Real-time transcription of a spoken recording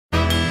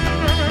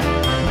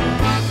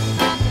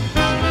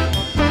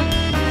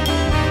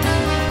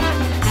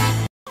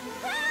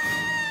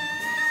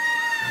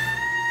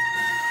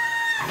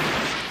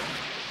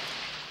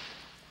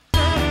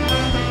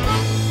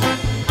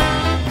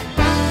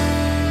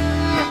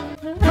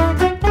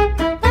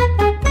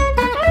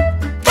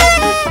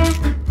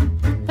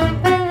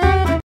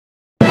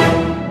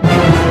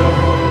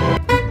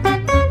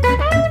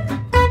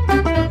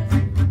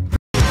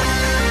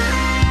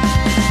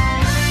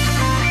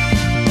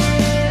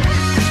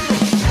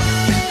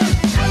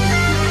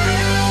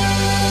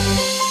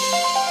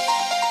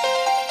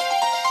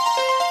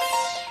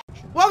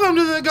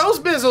Welcome to the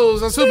Ghost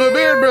Bizzles and Super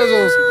Beard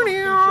Brizzles.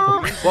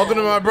 Welcome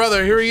to my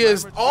brother. Here he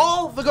is.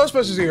 All the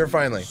Ghostbusters are here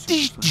finally.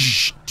 Could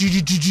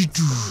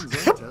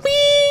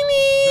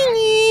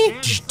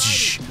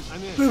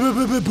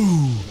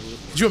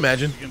you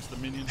imagine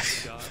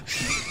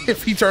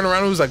if he turned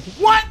around and was like,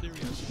 "What?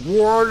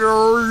 What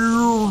are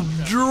you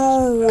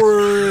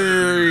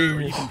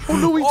doing?" Oh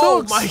no, he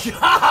talks. Oh my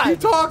god. He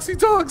talks, he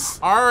talks.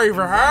 I've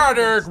had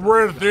it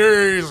with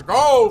these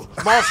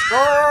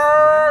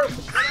Ghostbusters.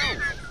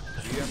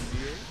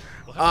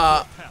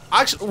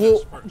 Actually,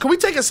 well, can we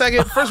take a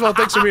second? First of all,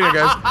 thanks for being here,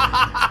 guys.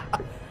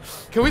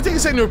 Can we take a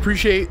second to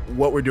appreciate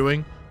what we're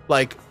doing?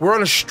 Like, we're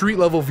on a street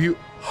level view.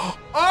 Oh!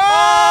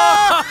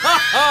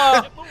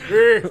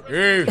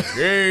 We're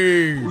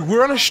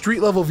on a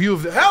street level view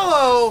of the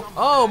hello.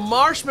 Oh,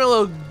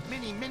 Marshmallow.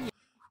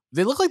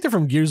 They look like they're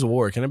from Gears of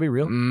War. Can I be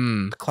real?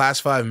 Class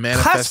 5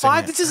 manifesting. Class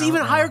 5? This is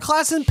even higher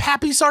class than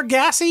Pappy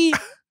Sargassi.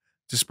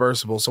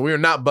 Dispersible. So we are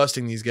not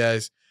busting these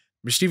guys.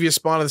 Mischievous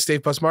spawn of the Stay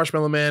Puft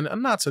Marshmallow Man, a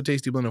not so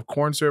tasty blend of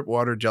corn syrup,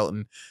 water,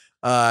 gelatin,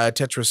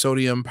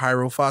 tetrasodium,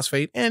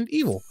 pyrophosphate, and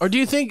evil. Or do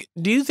you think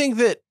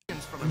that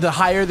the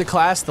higher the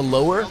class, the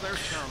lower?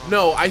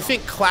 No, I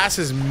think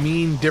classes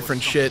mean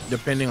different shit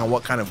depending on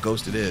what kind of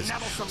ghost it is.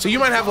 So you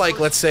might have, like,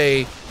 let's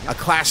say, a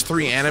class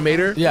 3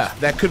 animator. Yeah.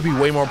 That could be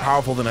way more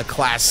powerful than a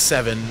class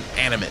 7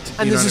 animate.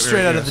 And this is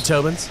straight out of the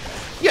Tobins?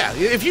 Yeah,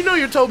 if you know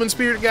your Tobin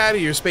Spirit Guide or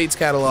your Spades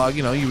catalog,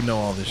 you know, you would know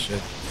all this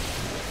shit.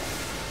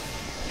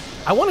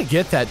 I want to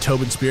get that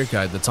Tobin Spirit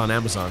Guide that's on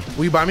Amazon.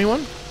 Will you buy me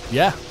one?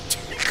 Yeah.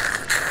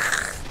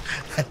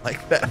 I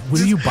like that.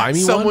 Will you buy me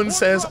one? Someone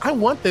says, I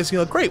want this.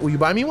 You're like, great, will you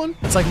buy me one?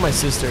 It's like my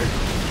sister.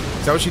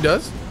 Is that what she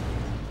does?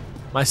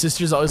 My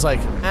sister's always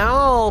like,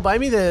 Al, buy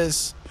me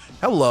this.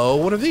 Hello,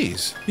 what are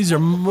these? These are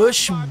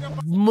mush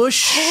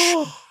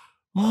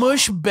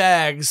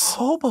bags.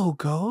 Hobo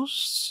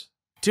ghosts?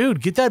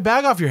 Dude, get that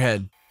bag off your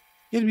head.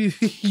 You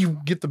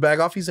get the bag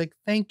off, he's like,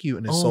 thank you,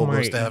 and his soul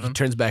goes to heaven. He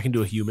turns back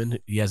into a human.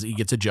 He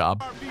gets a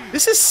job.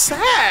 This is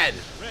sad.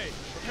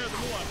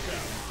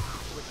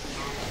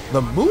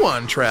 The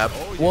Muon trap.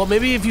 Well,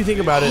 maybe if you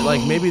think about it,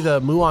 like maybe the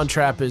Muon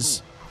trap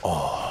is,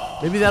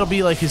 maybe that'll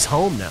be like his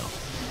home now.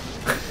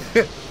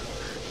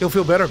 He'll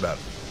feel better about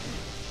it.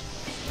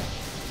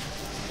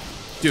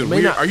 Dude,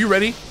 are you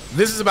ready?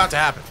 This is about to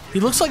happen.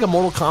 He looks like a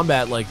Mortal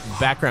Kombat like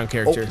background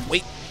character. Oh,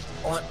 wait.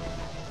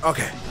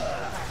 Okay.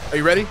 Are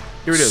you ready?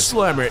 Here it is.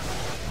 Slammer it.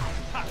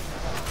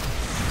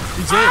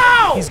 He's in.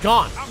 He's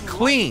gone.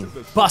 Clean.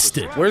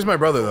 Busted. Where's my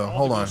brother, though?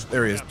 Hold on.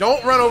 There he is.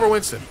 Don't run over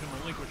Winston.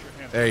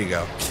 There you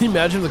go. Can you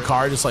imagine the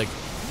car just like...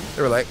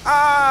 They were like,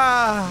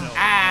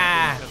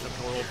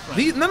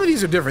 none of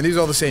these are different. These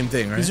are all the same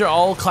thing, right? These are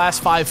all class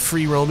 5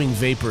 free-roaming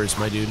vapors,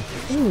 my dude.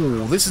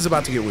 Ooh, this is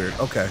about to get weird.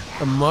 Okay.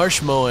 The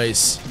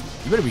Marshmallows.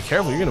 You better be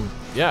careful. You're gonna...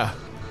 Yeah.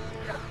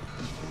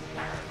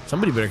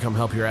 Somebody better come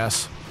help your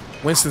ass.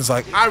 Winston's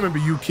like, I remember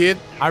you, kid.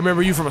 I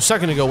remember you from a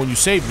second ago when you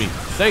saved me.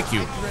 Thank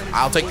you.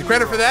 I'll take the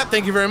credit for that.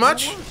 Thank you very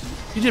much.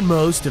 You did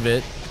most of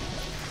it.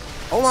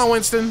 Hold on,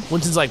 Winston.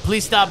 Winston's like,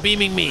 please stop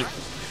beaming me.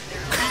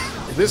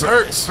 This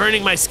hurts.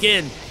 Burning my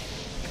skin.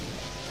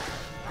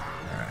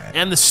 Alright.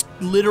 And the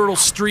literal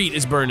street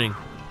is burning.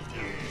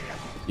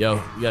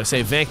 Yo, you gotta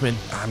save Vankman.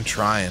 I'm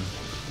trying.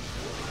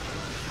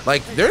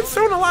 Like, they're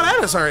throwing a lot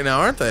at us right now,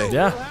 aren't they?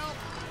 Yeah.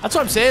 That's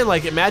what I'm saying.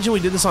 Like, imagine we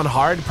did this on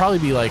hard. It'd probably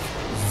be, like,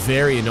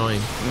 very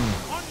annoying.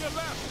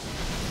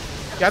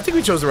 Yeah, I think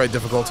we chose the right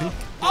difficulty.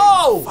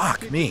 Oh!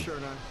 Fuck me.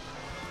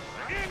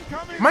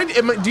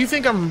 Do you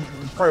think I'm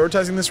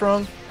prioritizing this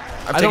wrong?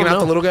 I've taken out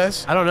the little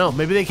guys? I don't know.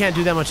 Maybe they can't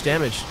do that much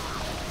damage.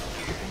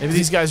 Maybe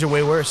these guys are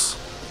way worse.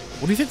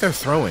 What do you think they're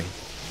throwing?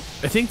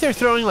 I think they're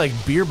throwing, like,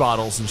 beer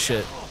bottles and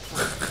shit.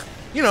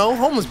 You know,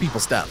 homeless people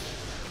stuff.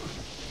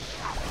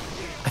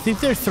 I think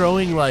they're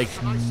throwing, like,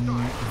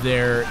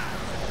 their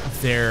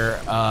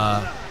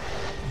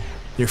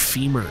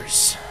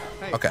femurs.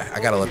 Okay,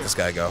 I gotta let this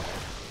guy go.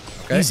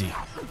 Okay. Easy.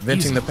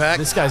 Venting the pack.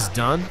 This guy's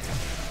done.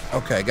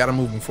 Okay, gotta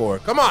move him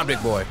forward. Come on,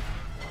 big boy.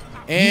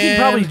 And you can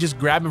probably just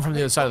grab him from the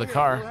other side of the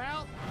car.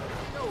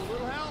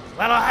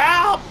 Little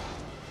help!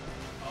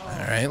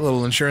 Alright,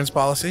 little insurance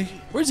policy.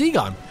 Where's he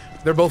gone?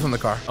 They're both in the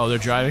car. Oh, they're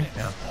driving?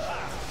 Yeah.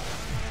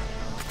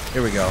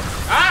 Here we go.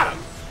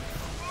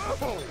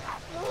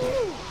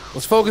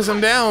 Let's focus him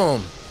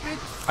down.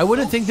 I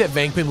wouldn't think that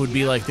Vankman would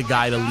be like the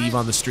guy to leave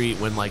on the street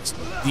when like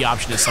the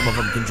option is some of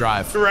them can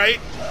drive. Right?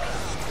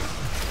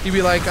 He'd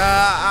be like,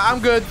 I'm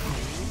good.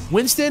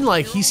 Winston,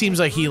 like he seems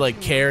like he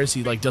like cares.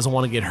 He like doesn't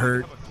want to get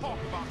hurt.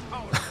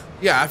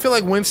 Yeah, I feel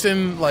like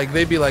Winston, like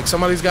they'd be like,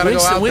 somebody's got to go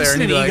out Winston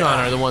there. And Egon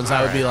like, are the ones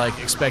I would be like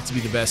expect to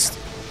be the best.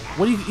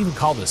 What do you even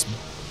call this?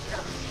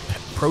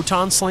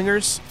 Proton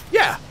slingers?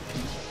 Yeah.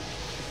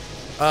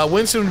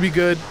 Winston would be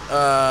good.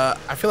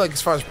 I feel like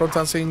as far as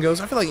proton slinging goes,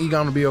 I feel like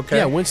Egon would be okay.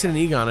 Yeah, Winston and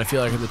Egon, I feel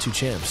like are the two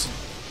champs.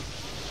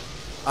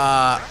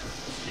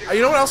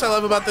 You know what else I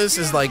love about this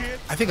is like,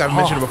 I think I've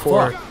mentioned it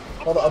before.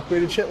 All the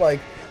upgraded shit, like,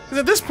 because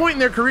at this point in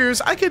their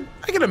careers, I could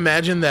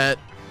imagine that.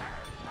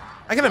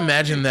 I can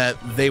imagine that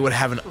they would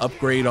have an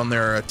upgrade on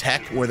their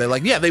tech where they're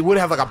like, yeah, they would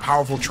have like a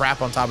powerful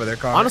trap on top of their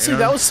car. Honestly, you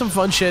know? that was some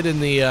fun shit in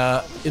the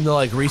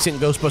like recent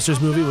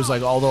Ghostbusters movie. Was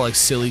like all the like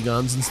silly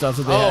guns and stuff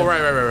that they had. Oh, right.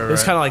 It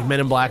was kind of like Men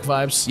in Black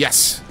vibes.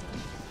 Yes.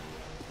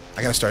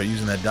 I gotta start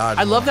using that dodge.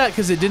 I love that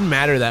because it didn't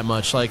matter that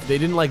much. Like they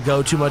didn't like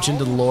go too much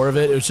into the lore of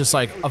it. It was just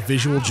like a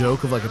visual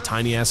joke of like a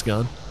tiny ass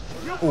gun.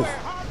 Ooh.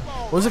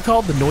 What was it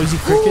called? The Noisy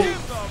Cricket.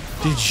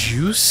 Ooh. Did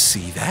you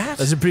see that?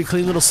 That's a pretty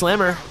clean little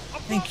slammer.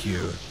 Thank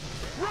you.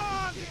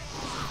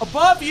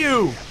 Above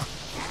you!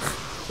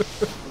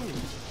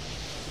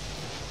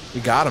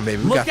 We got him,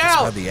 baby. We Look got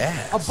out! this by the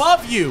ass.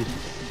 Above you!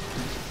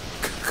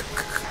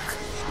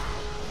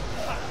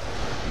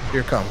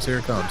 Here it comes. Here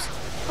it comes.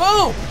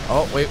 Boom!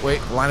 Oh,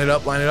 wait. Line it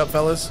up,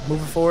 fellas.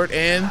 Moving forward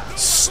and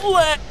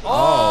Slit!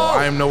 Oh,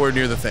 I am nowhere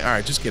near the thing. All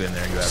right, just get in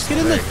there. Just get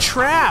in the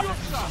trap.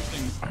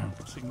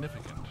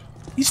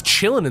 He's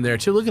chilling in there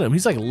too. Look at him.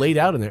 He's like laid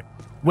out in there.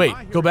 Wait,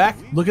 go back.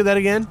 Look at that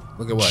again.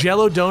 Look at what?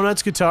 Jello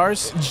Donuts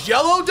guitars.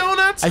 Jello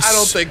Donuts? I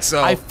don't think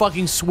so. I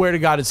fucking swear to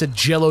God, it said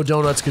Jello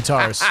Donuts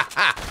guitars.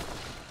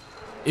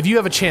 If you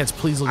have a chance,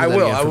 please look at that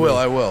again. I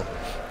will.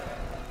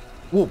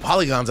 Ooh,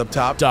 polygons up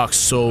top. Dark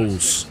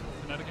Souls.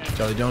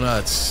 Jelly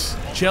Donuts.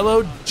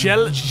 Jello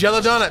Donuts.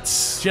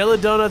 Jello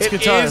Donuts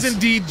guitars. It is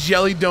indeed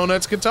Jelly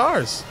Donuts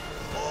guitars.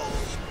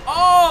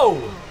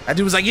 Oh! That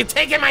dude was like, "You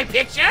taking my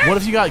picture?" What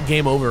if you got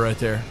game over right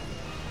there?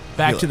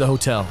 Back to the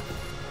hotel.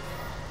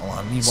 Hold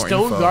on, need more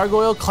Stone info.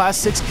 Gargoyle Class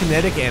 6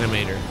 Kinetic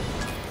Animator.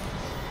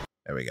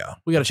 There we go.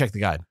 We gotta check the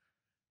guide.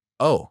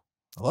 Oh,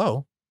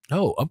 hello.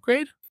 Oh,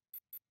 upgrade?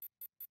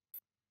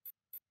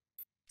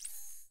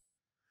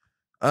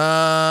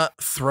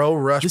 Throw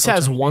rush. This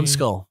has one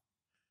skull.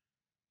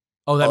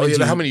 Oh, that means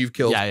how many you've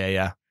killed?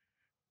 Yeah.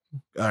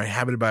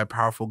 Inhabited by a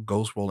powerful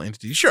ghost world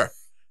entity. Sure,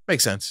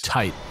 makes sense.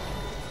 Tight.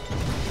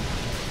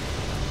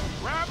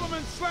 Grab 'em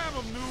and slam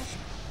 'em, noob.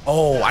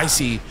 Oh, I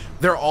see.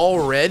 They're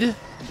all red,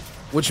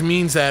 which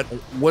means that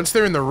once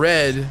they're in the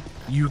red,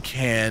 you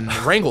can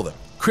wrangle them.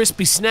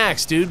 Crispy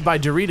Snacks, dude, by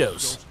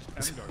Doritos.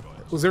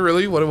 Was it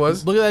really what it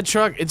was? Look at that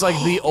truck. It's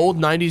like the old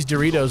 90s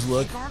Doritos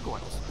look.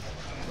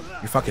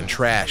 You're fucking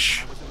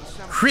trash.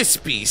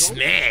 Crispy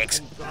Snacks.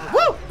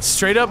 Woo!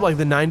 Straight up like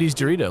the 90s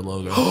Dorito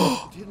logo.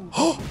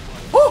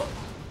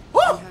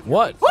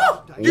 What?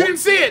 You didn't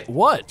see it.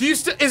 What? Do you?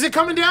 Is it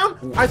coming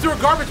down? I threw a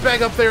garbage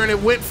bag up there and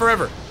it went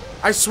forever.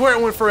 I swear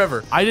it went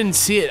forever. I didn't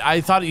see it.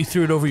 I thought you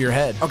threw it over your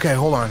head. Okay,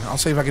 hold on. I'll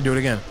see if I can do it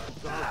again.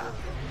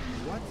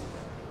 What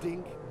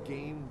dink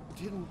game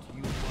didn't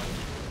you play?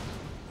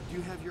 Do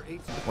you have your 8?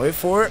 Wait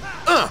for it.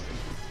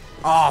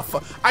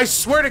 Oh, I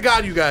swear to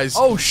God, you guys.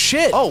 Oh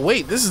shit. Oh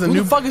wait, this is the Who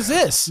new the fuck is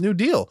this? new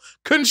deal.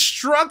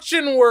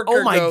 Construction worker.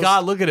 Oh my goes.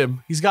 God, look at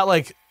him. He's got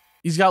like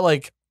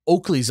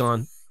Oakleys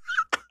on.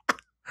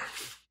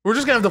 We're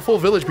just gonna have the full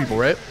village people,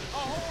 right?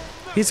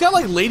 He's got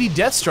like Lady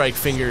Deathstrike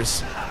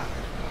fingers.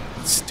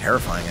 It's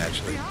terrifying,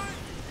 actually.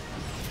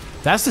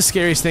 That's the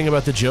scariest thing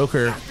about the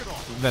Joker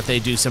that they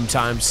do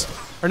sometimes.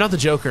 Or not the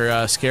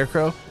Joker,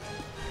 Scarecrow.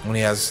 When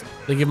he has,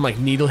 They give him like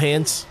needle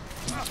hands.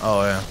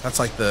 oh yeah, that's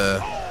like the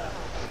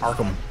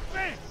Arkham.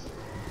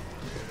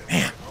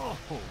 Man,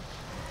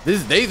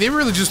 they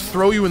really just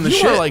throw you in the You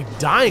shit. are like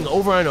dying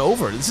over and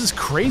over. This is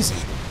crazy.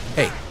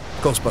 Hey,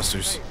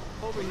 Ghostbusters.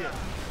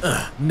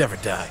 Never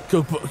die.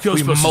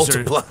 Ghostbusters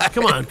multiply. Are,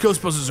 come on,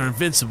 Ghostbusters are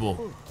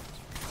invincible.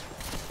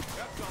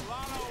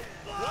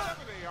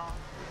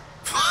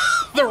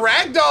 The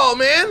ragdoll,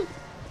 man.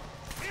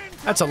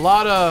 That's a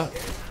lot of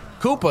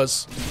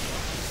Koopas.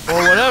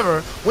 Or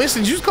whatever.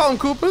 Winston, you just call them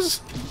Koopas?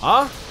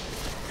 Huh?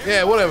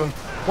 Yeah, whatever.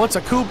 What's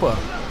a Koopa?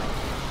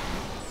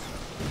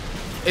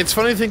 It's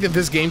funny to think that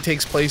this game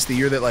takes place the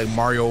year that like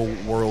Mario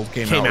World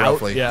came out,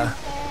 roughly. Yeah.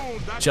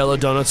 Jello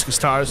Donuts,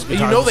 guitars. And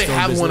you know they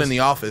have one in the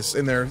office,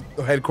 in their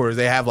headquarters.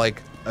 They have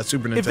like a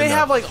Super Nintendo. If they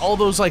have like all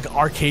those like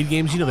arcade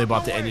games, you know they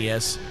bought the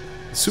NES.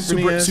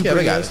 Super NES, yeah,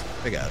 they got NES. it.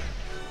 They got it.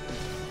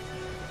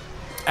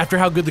 After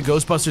how good the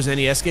Ghostbusters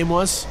NES game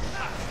was.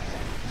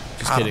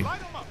 Just kidding.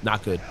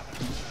 Not good.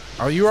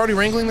 Are you already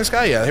wrangling this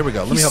guy? Yeah, here we go.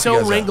 Let me He's help you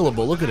so guys out.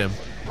 wrangleable. Look at him.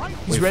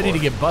 He's Wait ready for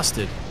to it. get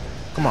busted.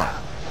 Come on.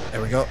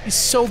 There we go. He's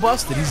so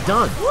busted. He's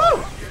done.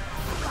 Woo!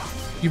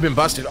 You've been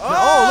busted.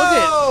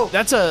 Oh, look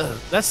at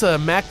that's a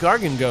Mac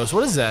Gargan ghost.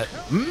 What is that?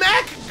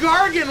 Mac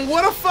Gargan.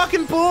 What a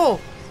fucking pull.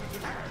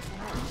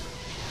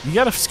 You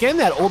gotta scan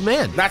that old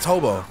man. That's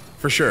Hobo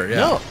for sure. Yeah.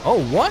 No.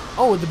 Oh, what?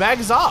 Oh, the bag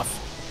is off.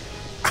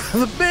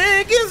 The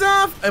bag is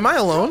off. Am I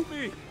alone?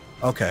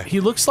 Okay. He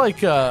looks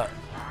like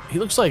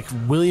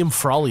William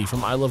Frawley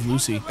from I Love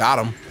Lucy.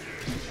 Got him.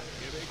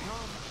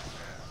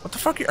 What the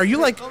fuck? Are you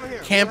like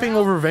camping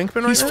over Venkman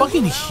right He's now?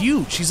 fucking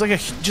huge. He's like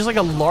just like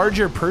a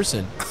larger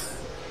person.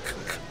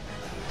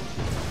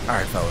 All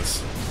right,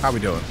 fellas. How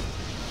we doing?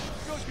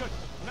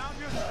 Now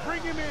just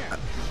bring him in.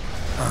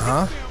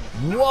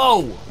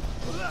 Whoa!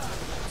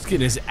 He's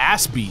getting his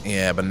ass beat.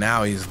 Yeah, but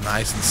now he's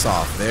nice and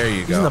soft. There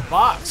you He's in go. the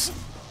box.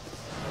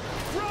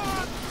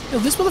 Yo,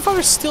 this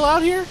motherfucker's still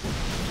out here?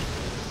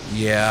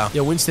 Yeah.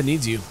 Yo, Winston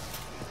needs you.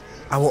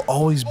 I will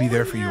always be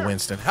there for you,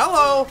 Winston.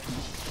 Hello.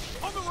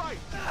 On the right.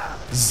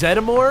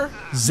 Zedamore?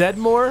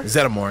 Zedmore?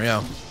 Zetamore,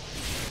 yeah.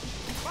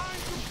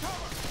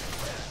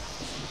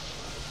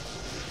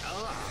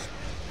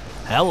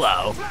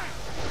 Hello.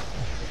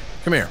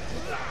 Come here.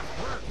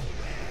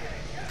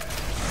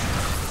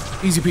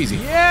 Easy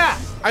peasy. Yeah.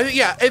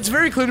 Yeah, it's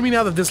very clear to me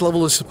now that this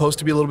level is supposed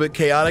to be a little bit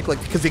chaotic,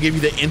 like because they gave you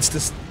the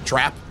insta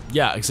trap.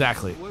 Yeah,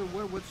 exactly.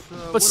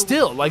 But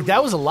still, like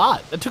that was a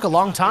lot. That took a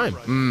long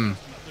time.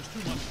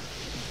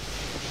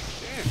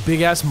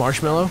 Big ass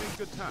marshmallow.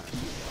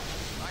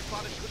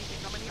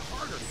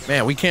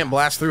 Man, we can't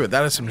blast through it.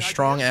 That is some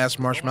strong ass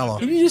marshmallow.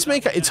 Can you just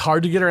make it's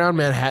hard to get around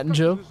Manhattan,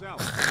 Joe?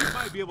 You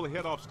might be able to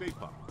head off State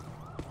Park.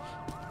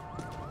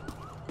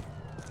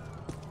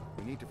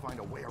 We need to find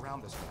a way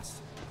around this mess.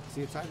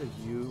 See, it's either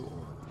you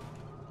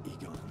or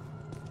Egon,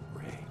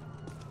 Ray,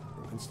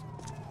 or Winston.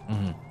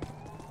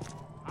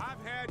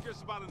 I've had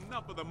just about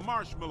enough of the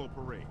marshmallow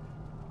parade.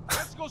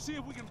 Let's go see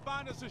if we can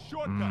find us a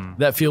shortcut.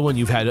 That feel when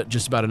you've had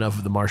just about enough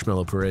of the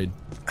marshmallow parade.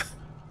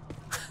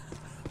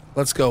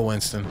 Let's go,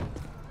 Winston.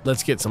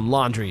 Let's get some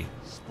laundry.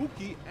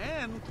 Spooky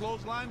and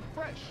clothesline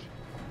fresh.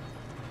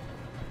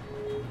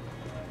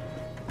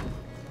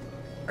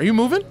 Are you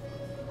moving?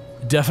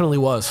 Definitely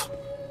was.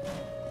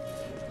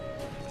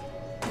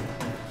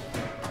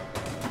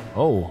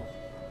 Oh.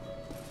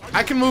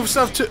 I can move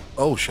stuff too.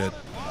 Oh shit.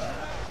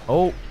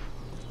 Oh.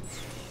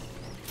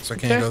 So I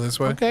can't go this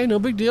way. Okay, no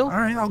big deal. All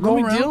right, I'll no go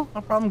big around. deal.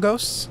 No problem,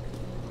 ghosts.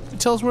 You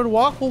tell us where to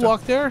walk, we'll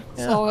walk there.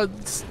 Yeah. So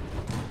it's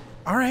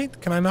All right.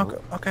 Can I not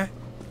go? Okay.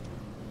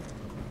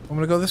 I'm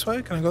gonna go this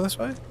way. Can I go this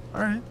way?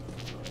 All right.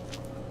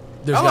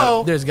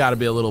 Hello. there's got to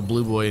be a little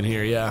blue boy in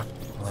here, yeah.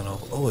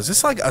 Oh, is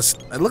this like a?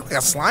 It looked like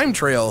a slime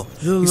trail.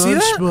 The You see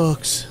that?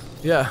 lunchbox.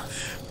 Yeah.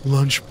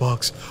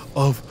 Lunchbox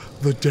of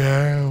the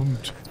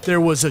damned. There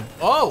was a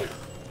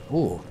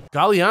Ooh.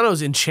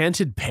 Galliano's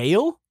enchanted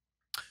pail?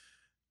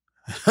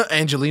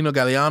 Angelino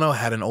Galliano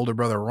had an older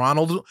brother,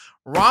 Ronald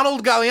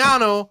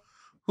Galliano,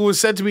 who was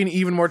said to be an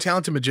even more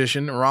talented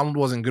magician. Ronald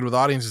wasn't good with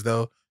audiences,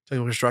 though.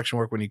 Technical construction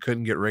work when he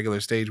couldn't get regular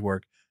stage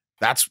work.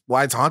 That's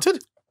why it's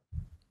haunted?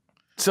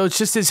 So it's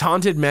just his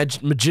haunted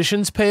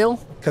magician's pail?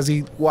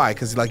 Why?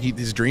 Because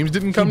his dreams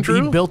didn't come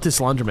true? He built this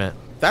laundromat.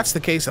 That's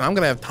the case, and I'm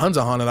going to have tons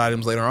of haunted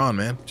items later on,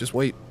 man. Just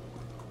wait.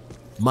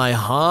 My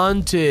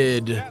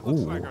haunted That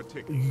looks like our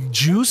ticket.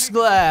 juice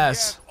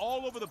glass. Gas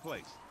all over the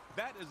place.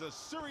 That is a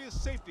serious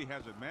safety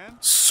hazard, man.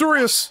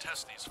 Serious.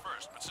 Test these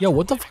first, but Yo,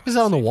 what the fuck is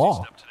that on the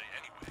wall? step today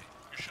anyway.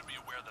 You should be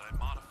aware that I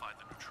modified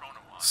the neutrona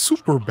mod.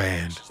 Super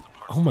band.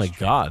 Oh my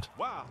god.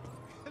 Wow.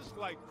 It's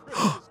like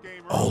Christmas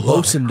game. Oh, early. look.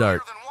 Bosun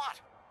dart. Than what?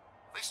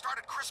 They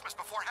started Christmas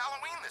before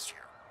Halloween this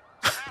year.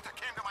 Santa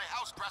came to my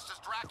house dressed as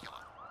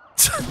Dracula.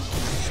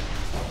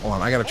 Hold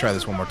on, I gotta try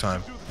this one more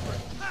time.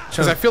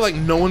 Because I feel like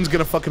no one's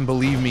gonna fucking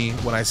believe me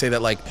when I say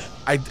that, like,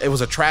 it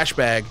was a trash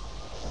bag,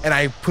 and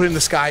I put it in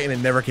the sky and it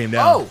never came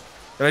down. Oh!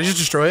 Did I just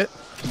destroy it?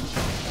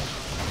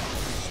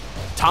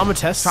 Tom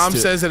attests Tom to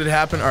it. says that it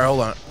happened. All right, hold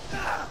on.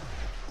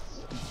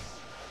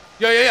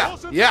 Yeah.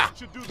 Yeah.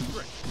 Should do the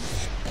trick.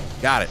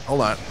 Got it.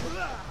 Hold on.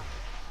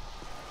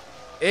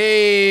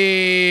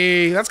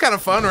 Hey, that's kind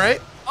of fun,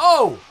 right?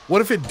 Oh!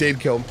 What if it did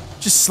kill him?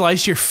 Just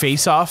slice your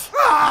face off.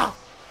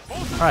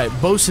 Alright,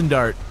 bosun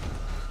dart.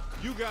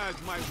 You guys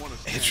might want to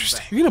stand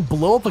Interesting. You're gonna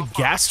blow up a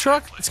gas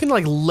truck? It's gonna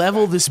like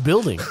level this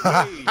building.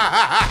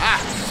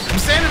 I'm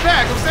standing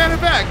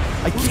back.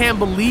 I can't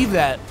believe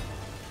that.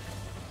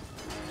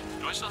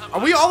 Do I still have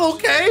Are we all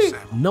okay?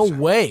 No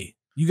way.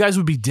 You guys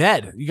would be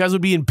dead. You guys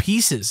would be in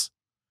pieces.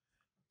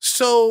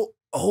 So,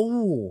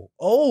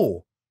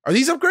 are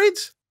these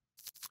upgrades?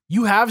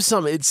 You have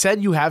some. It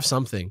said you have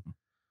something.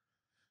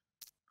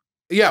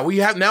 Yeah, we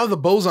have now the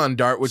boson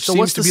dart, which So seems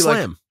what's to the be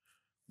slam? like.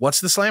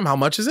 What's the slam? How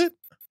much is it?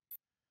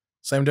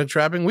 Slam dunk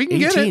trapping. We can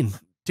get it. 18.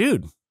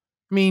 Dude. I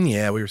mean,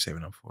 yeah, we were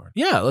saving up for it.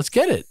 Yeah, let's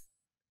get it.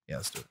 Yeah,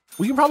 let's do it.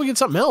 We can probably get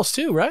something else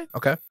too, right?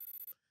 Okay.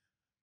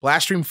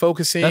 Blast stream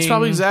focusing. That's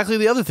probably exactly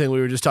the other thing we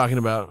were just talking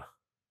about.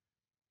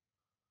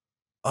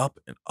 up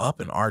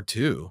and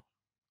R2.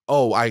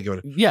 Oh, I get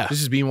it. Yeah.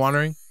 This is beam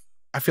wandering.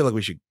 I feel like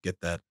we should get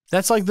that.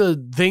 That's like the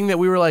thing that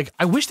we were like,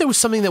 I wish there was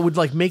something that would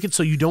like make it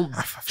so you don't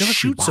I feel like we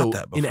shoot bought so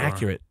that before.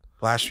 inaccurate.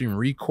 Blast stream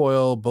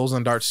recoil,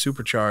 boson dart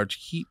supercharge,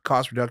 heat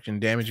cost reduction,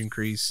 damage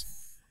increase,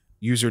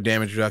 user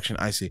damage reduction.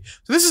 I see.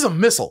 So this is a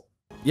missile.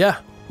 Yeah.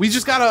 We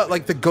just got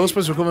like the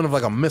Ghostbusters equivalent of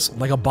like a missile.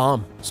 Like a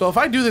bomb. So if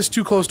I do this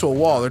too close to a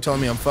wall, they're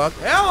telling me I'm fucked.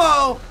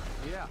 Hello.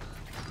 Yeah.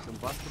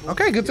 Combustible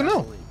Okay, good to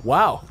know. gasoline.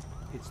 Wow.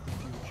 It's the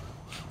future.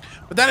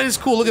 But that is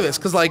cool. Look at this,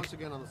 because like Once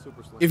again on the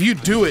Super Slim. if you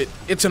do it,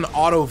 it's an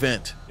auto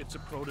vent. It's a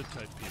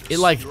prototype, Peter. It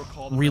like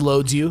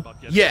reloads you.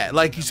 Yeah,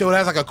 like so it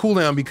has like a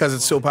cooldown because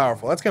it's so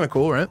powerful. That's kind of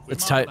cool, right?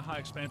 It's tight. High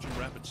expansion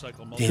rapid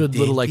cycle Good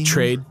little like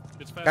trade.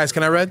 Guys,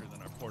 can I read?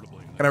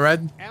 Can I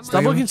read?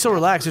 Stop looking so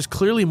relaxed. There's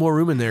clearly more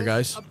room in there,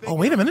 guys. Oh,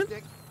 wait a minute.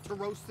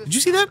 Did you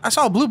see that? I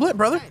saw a blue blip,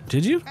 brother.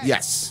 Did you?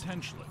 Yes.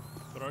 Potentially,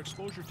 but our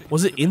exposure to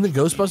Was it in the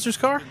Ghostbusters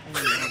car?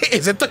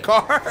 Is it the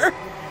car?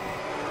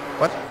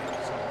 What?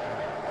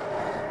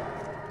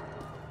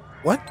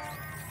 What?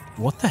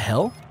 What the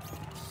hell?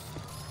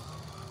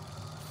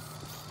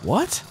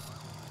 What?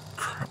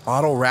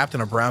 Bottle wrapped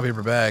in a brown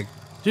paper bag.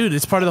 Dude,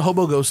 it's part of the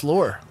Hobo Ghost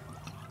lore.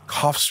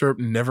 Cough syrup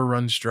never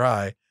runs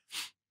dry.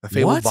 The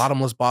fabled What?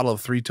 bottomless bottle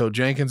of Three-Toed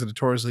Jenkins, a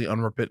notoriously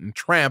unrepentant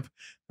tramp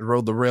that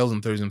rode the rails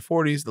in the 30s and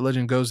 40s. The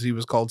legend goes that he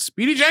was called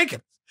Speedy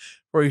Jenkins,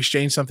 where he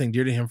exchanged something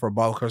dear to him for a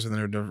bottle coaster that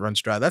never runs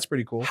dry. That's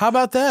pretty cool. How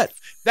about that?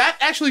 That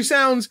actually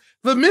sounds,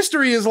 the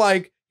mystery is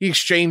like he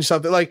exchanged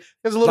something. Like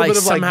there's a little bit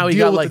of like somehow he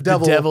deal got with like the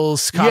devil.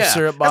 devil's cough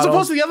syrup bottle. As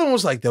opposed to the other one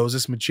was like, there was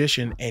this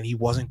magician and he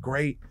wasn't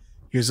great.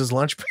 Here's his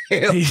lunch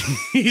pail.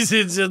 It's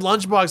a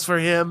lunchbox for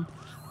him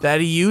that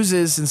he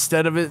uses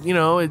instead of it, you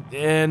know,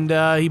 and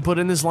he put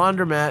in this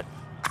laundromat.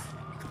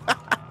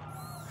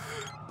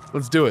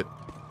 Let's do it.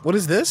 What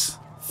is this?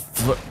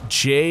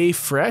 J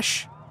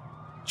Fresh?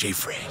 J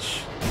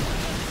Fresh.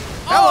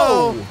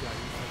 Oh!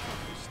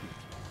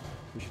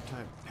 We should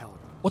tie a pallet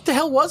on. What the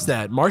hell was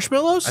that?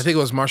 Marshmallows? I think it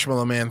was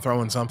Marshmallow Man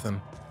throwing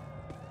something.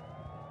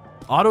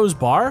 Otto's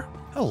Bar?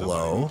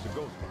 Hello.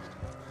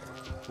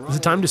 Is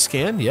it time to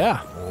scan?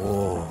 Yeah.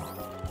 Oh.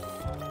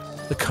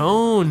 The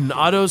cone.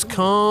 Otto's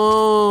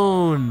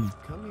cone.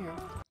 Come here.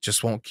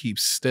 Just won't keep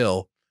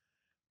still.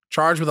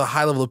 Charged with a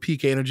high level of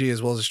peak energy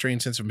as well as a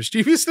strange sense of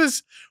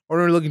mischievousness,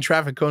 ordinary looking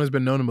traffic cone has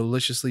been known to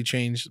maliciously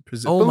change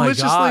position. Oh my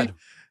God.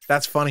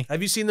 That's funny.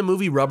 Have you seen the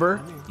movie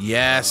Rubber?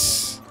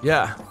 Yes.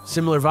 Yeah.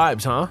 Similar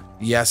vibes, huh?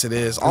 Yes, it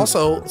is.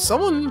 Also,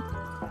 someone,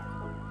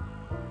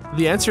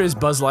 The answer is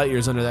Buzz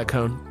Lightyear's under that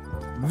cone.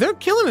 they're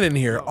killing it in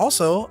here.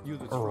 Also,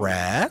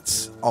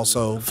 rats.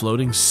 Also,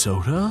 Floating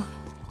soda?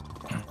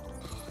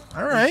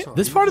 all right.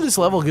 This part of this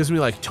level gives me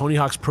like Tony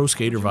Hawk's Pro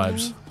Skater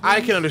vibes.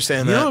 I can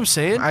understand that. You know what I'm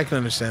saying? I can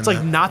understand It's like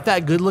that. not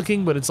that good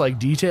looking, but it's like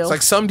detailed. It's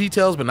like some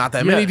details, but not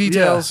that many Yeah,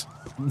 details.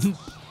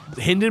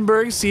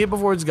 Hindenburg, see it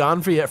before it's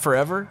gone for yet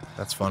forever.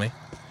 That's funny.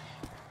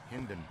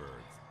 Hindenburg,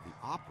 the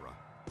opera.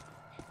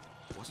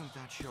 Wasn't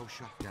that show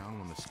shut down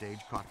when the stage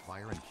caught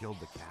fire and killed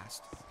the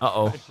cast?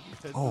 Uh-oh.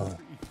 Oh.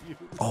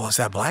 Oh, it's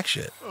that black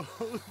shit. I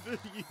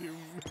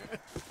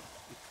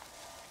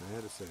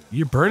had to say that.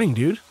 You're burning,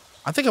 dude.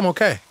 I think I'm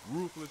okay.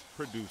 Ruthless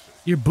producer.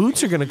 Your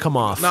boots are gonna come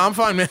off. No, I'm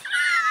fine, man.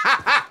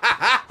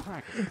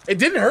 It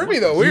didn't hurt me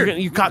though. Weird.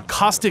 You got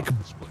caustic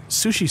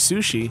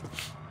sushi.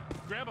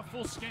 Grab a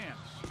full scan.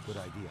 Good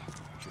idea.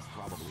 Should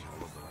probably have a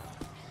look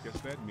around.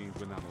 Guess that means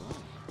we're not alone.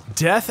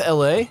 Death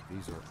LA? These are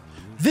unusual.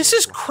 This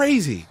is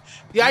crazy.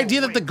 The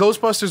idea that the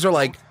Ghostbusters are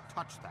like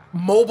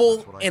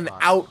mobile and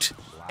out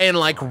and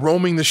like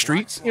roaming the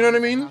streets. You know what I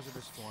mean?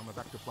 Hazardous form of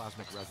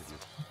ectoplasmic residue.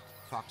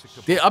 Toxic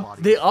to They both up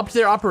body they and upped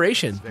their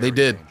operation. very They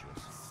did. dangerous.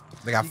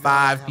 They got Even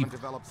 5 haven't people.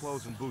 developed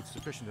clothes and boots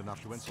sufficient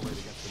enough to insulate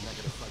against the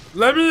negative cycle.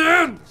 Let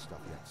me in. This stuff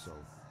yet, so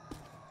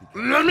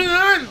Let me in.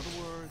 In other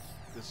words,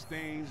 the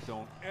stains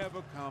don't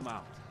ever come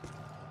out.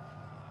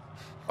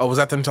 Oh, was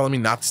that them telling me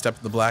not to step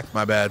to the black?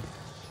 My bad.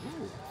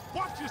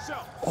 Watch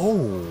yourself.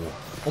 Oh.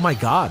 Oh my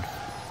god.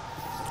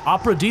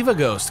 Opera Diva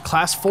Ghost,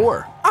 class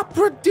 4.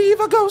 Opera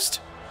Diva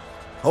Ghost.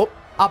 Oh.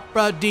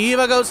 Opera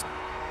Diva Ghost.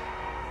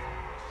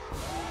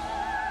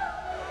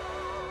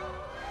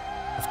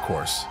 Of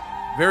course.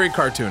 Very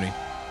cartoony.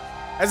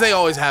 As they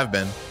always have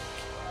been.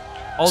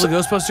 All the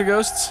Ghostbuster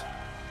ghosts?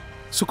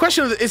 So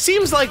question of the, it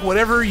seems like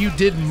whatever you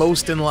did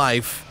most in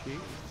life.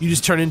 You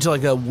just turn into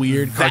like a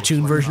weird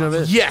cartoon version of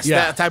it? Yes, Yeah.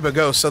 that type of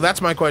ghost. So that's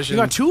my question.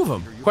 You got 2 of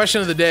them.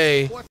 Question of the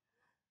day.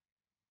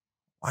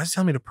 Why is it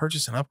telling me to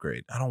purchase an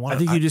upgrade? I don't want I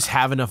think you just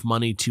have enough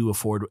money to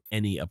afford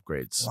any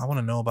upgrades. I want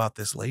to know about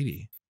this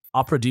lady.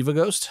 Opera Diva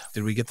Ghost?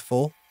 Did we get the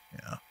full?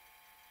 Yeah.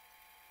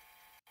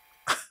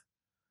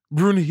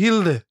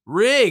 Brunhilde.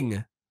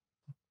 Ring!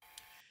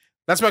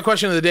 That's my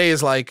question of the day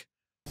is like,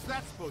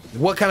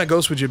 what kind of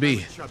ghost would you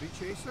be? Chubby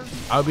chaser?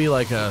 I would be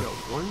like a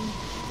One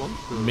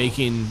plump girl,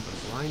 making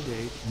blind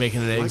date,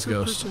 bacon and eggs like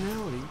her ghost.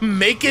 personality.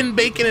 Making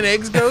bacon and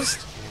eggs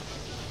ghost?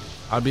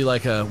 I'd be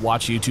like a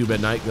watch YouTube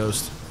at night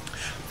ghost.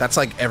 That's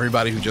like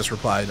everybody who just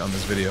replied on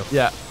this video.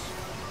 Yeah.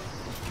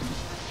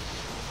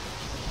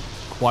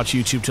 Watch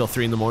YouTube till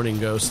 3 in the morning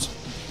ghost.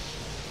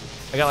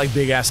 I got like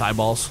big ass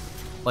eyeballs.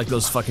 Like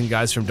those fucking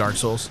guys from Dark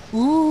Souls.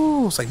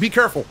 Ooh, it's like, be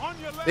careful.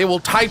 They will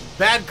type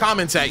bad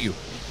comments at you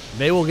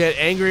They will get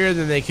angrier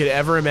than they could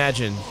ever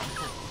imagine.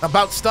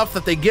 about stuff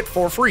that they get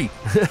for free.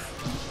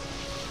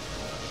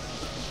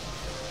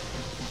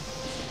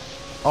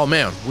 Oh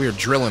man, we are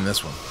drilling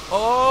this one.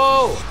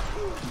 Oh!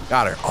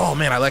 Got her. Oh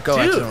man, I let go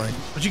Dude, accidentally.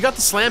 but you got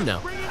the slam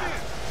now.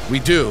 We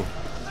do.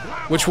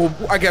 Which we'll,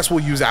 I guess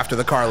we'll use after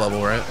the car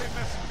level, right?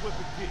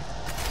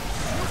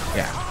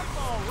 Yeah.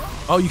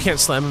 Oh, you can't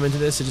slam him into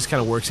this? It just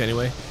kind of works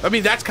anyway? I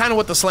mean, that's kind of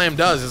what the slam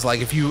does, is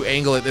like if you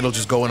angle it, it'll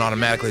just go in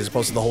automatically as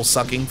opposed to the whole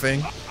sucking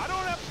thing.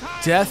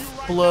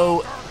 Death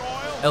Blow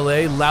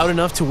LA, loud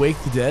enough to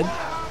wake the dead?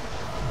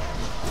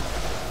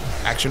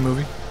 Action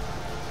movie.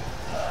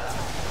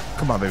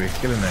 Come on, baby.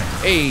 Get in there.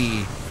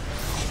 Hey.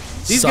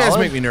 These guys Solid?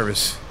 make me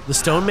nervous. The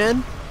Stone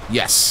Men?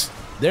 Yes.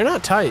 They're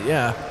not tight,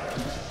 yeah.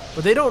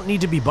 But they don't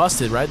need to be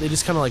busted, right? They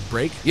just kind of like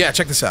break. Yeah,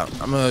 check this out.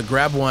 I'm going to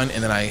grab one,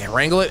 and then I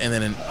wrangle it, and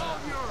then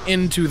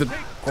into the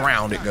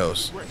ground it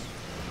goes.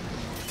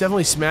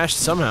 Definitely smashed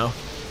somehow.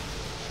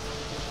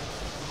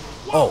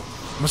 Oh,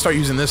 gonna start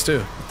using this too.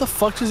 What the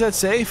fuck does that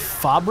say?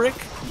 Fabric?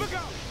 Look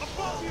out!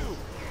 Above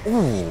you!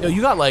 Ooh. Yo,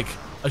 you got like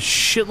a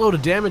shitload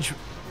of damage.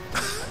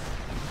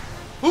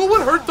 Who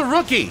would hurt the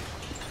rookie?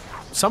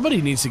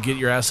 Somebody needs to get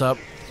your ass up.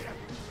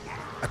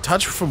 A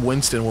touch from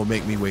Winston will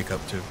make me wake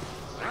up too.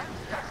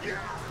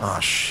 Oh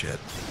shit.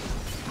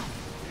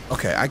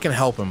 Okay, I can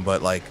help him,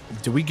 but like,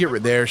 do we get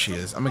rid? There she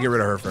is. I'm gonna get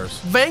rid of her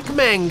first.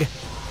 Vankmang.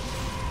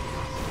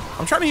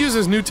 I'm trying to use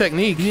this new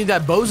technique. You need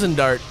that boson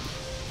dart.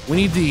 We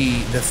need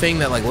the thing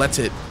that like lets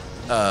it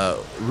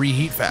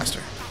reheat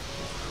faster.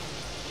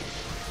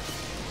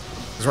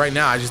 Because right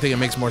now, I just think it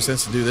makes more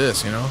sense to do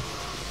this. You know.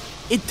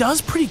 It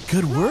does pretty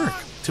good work,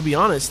 to be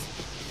honest.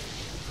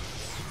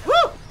 Woo!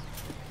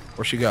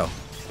 Where'd she go?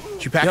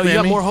 She packed Yo, me. you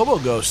got more hobo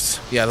ghosts.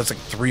 Yeah, there's like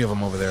 3 of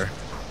them over there.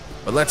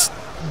 But let's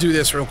do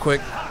this real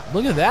quick.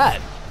 Look at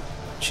that.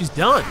 She's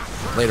done.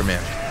 Later,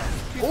 man.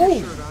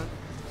 Oh,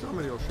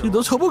 dude,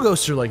 those hobo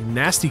ghosts are like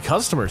nasty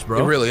customers, bro.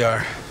 They really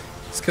are.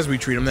 It's because we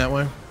treat them that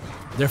way.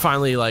 They're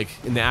finally like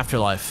in the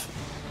afterlife.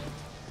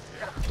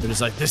 They're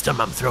just like, this time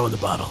I'm throwing the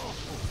bottle.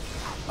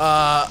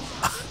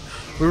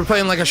 We were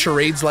playing like a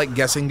charades-like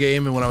guessing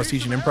game, and when I was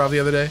teaching improv the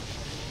other day,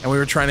 and we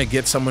were trying to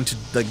get someone to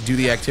like do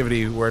the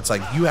activity where it's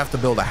like you have to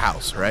build a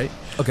house, right?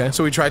 Okay.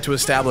 So we tried to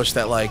establish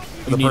that like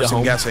the need a person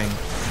home? guessing,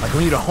 like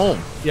we need a home.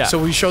 Yeah.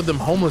 So we showed them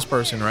homeless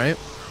person, right?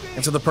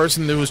 And so the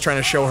person who was trying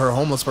to show her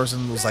homeless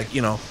person was like,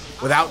 you know,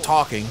 without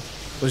talking,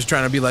 was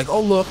trying to be like,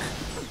 oh look,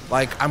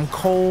 like I'm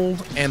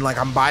cold and like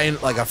I'm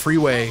buying like a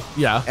freeway.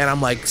 Yeah. And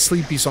I'm like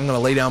sleepy, so I'm gonna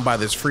lay down by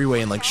this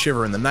freeway and like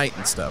shiver in the night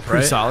and stuff, right?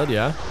 Pretty solid,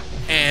 yeah.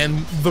 And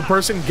the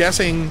person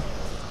guessing,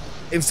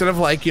 instead of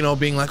like, you know,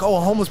 being like, oh,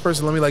 a homeless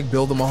person, let me like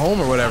build them a home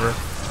or whatever,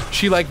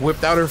 she like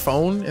whipped out her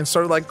phone and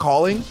started like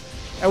calling.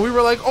 And we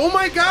were like, oh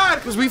my God,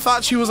 because we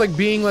thought she was like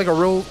being like a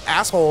real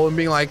asshole and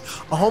being like,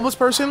 a homeless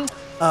person?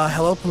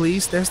 Hello,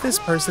 police, there's this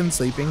person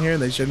sleeping here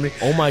and they shouldn't be.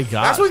 Oh my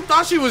God. That's what we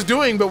thought she was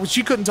doing, but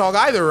she couldn't talk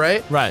either,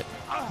 right? Right.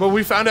 But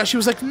we found out she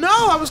was like, no,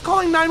 I was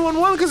calling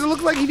 911 because it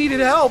looked like he needed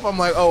help. I'm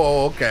like,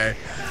 oh, okay.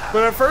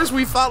 But at first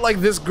we thought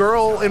like this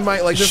girl in my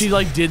like this, She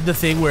like did the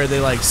thing where they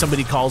like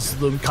somebody calls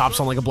the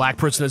cops on like a black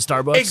person at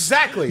Starbucks.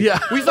 exactly. Yeah.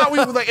 We thought we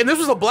were like, and this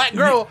was a black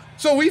girl,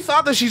 so we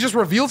thought that she just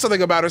revealed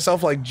something about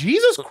herself. Like,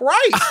 Jesus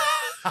Christ,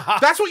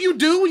 that's what you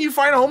do when you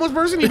find a homeless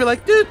person. You'd be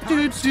like, dude,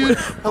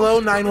 hello,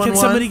 911. Can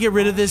somebody get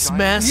rid of this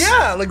mess?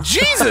 Yeah, like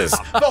Jesus.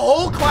 The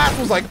whole class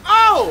was like,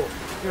 oh,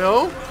 you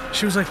know.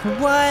 She was like,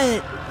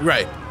 what?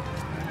 Right.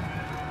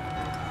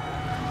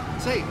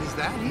 Say, is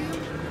that him?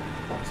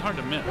 It's hard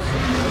to miss.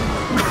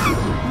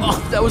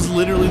 Oh, that was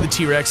literally the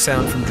T-Rex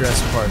sound from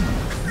Jurassic Park.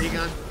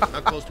 Egon,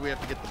 how close do we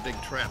have to get the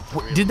big trap?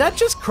 Did that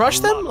just crush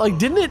them? Like,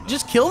 didn't it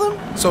just kill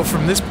them? So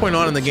from this point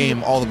on in the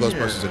game, all the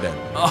Ghostbusters are dead.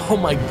 Oh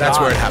my God. That's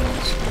where it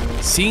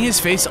happens. Seeing his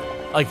face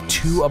like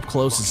too up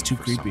close is too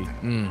creepy.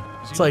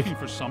 It's like- looking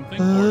for something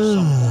or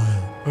someone.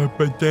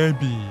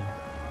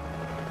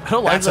 I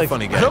don't like That's a like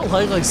funny guy. I don't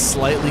like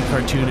slightly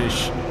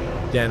cartoonish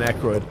Dan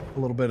Aykroyd. A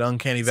little bit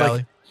uncanny It's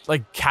valley.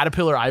 like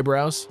caterpillar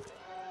eyebrows.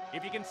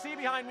 If you can see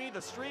behind me,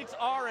 the streets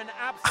are in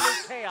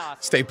absolute chaos.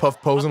 Stay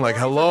Puff posing like,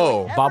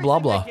 hello. Blah, blah,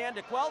 blah. A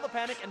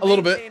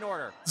little bit.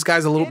 This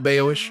guy's a little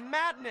Bayo-ish.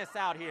 Madness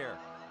out here.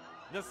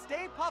 The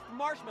Stay Puft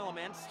Marshmallow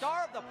Man,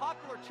 star of the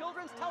popular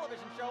children's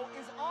television show,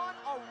 is on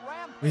a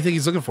rampage. What do you think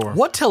he's looking for?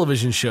 What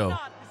television show?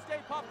 Not the Stay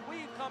Puft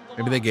we've come to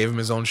Maybe they love. gave him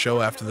his own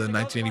show after the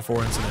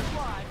 1984 incident.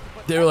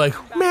 They were like,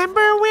 remember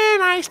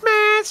when I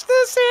smashed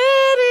the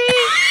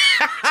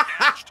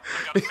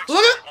city?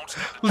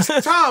 Look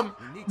at Tom.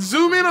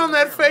 Zoom in on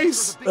that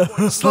face.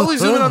 Slowly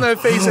zoom in on that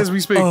face as we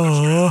speak.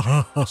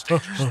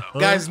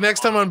 Guys,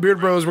 next time on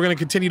Beard Bros, we're gonna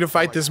continue to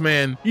fight this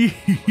man.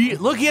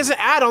 Look, he has an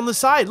ad on the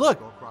side. Look.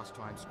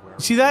 You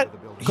see that?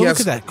 Go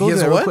look at that. Go he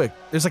look has at that a real what? quick.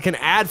 There's like an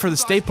ad for the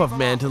Stay Puft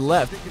Man to the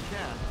left.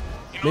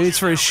 Maybe it's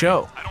for his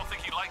show. I don't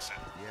think he likes it.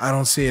 I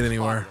don't see it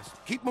anywhere.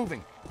 Keep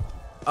moving.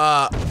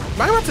 Am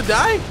I about to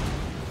die?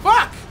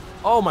 Fuck.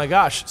 Oh my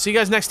gosh. See you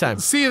guys next time.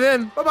 See you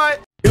then. Bye bye.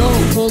 Yo,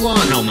 hold on.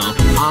 Hell no.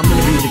 I'm gonna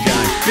be the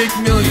guy. Big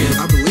million,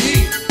 I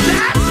believe.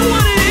 That's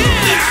what it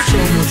is!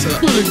 Show what's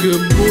up. What a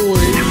good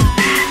boy.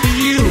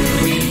 You.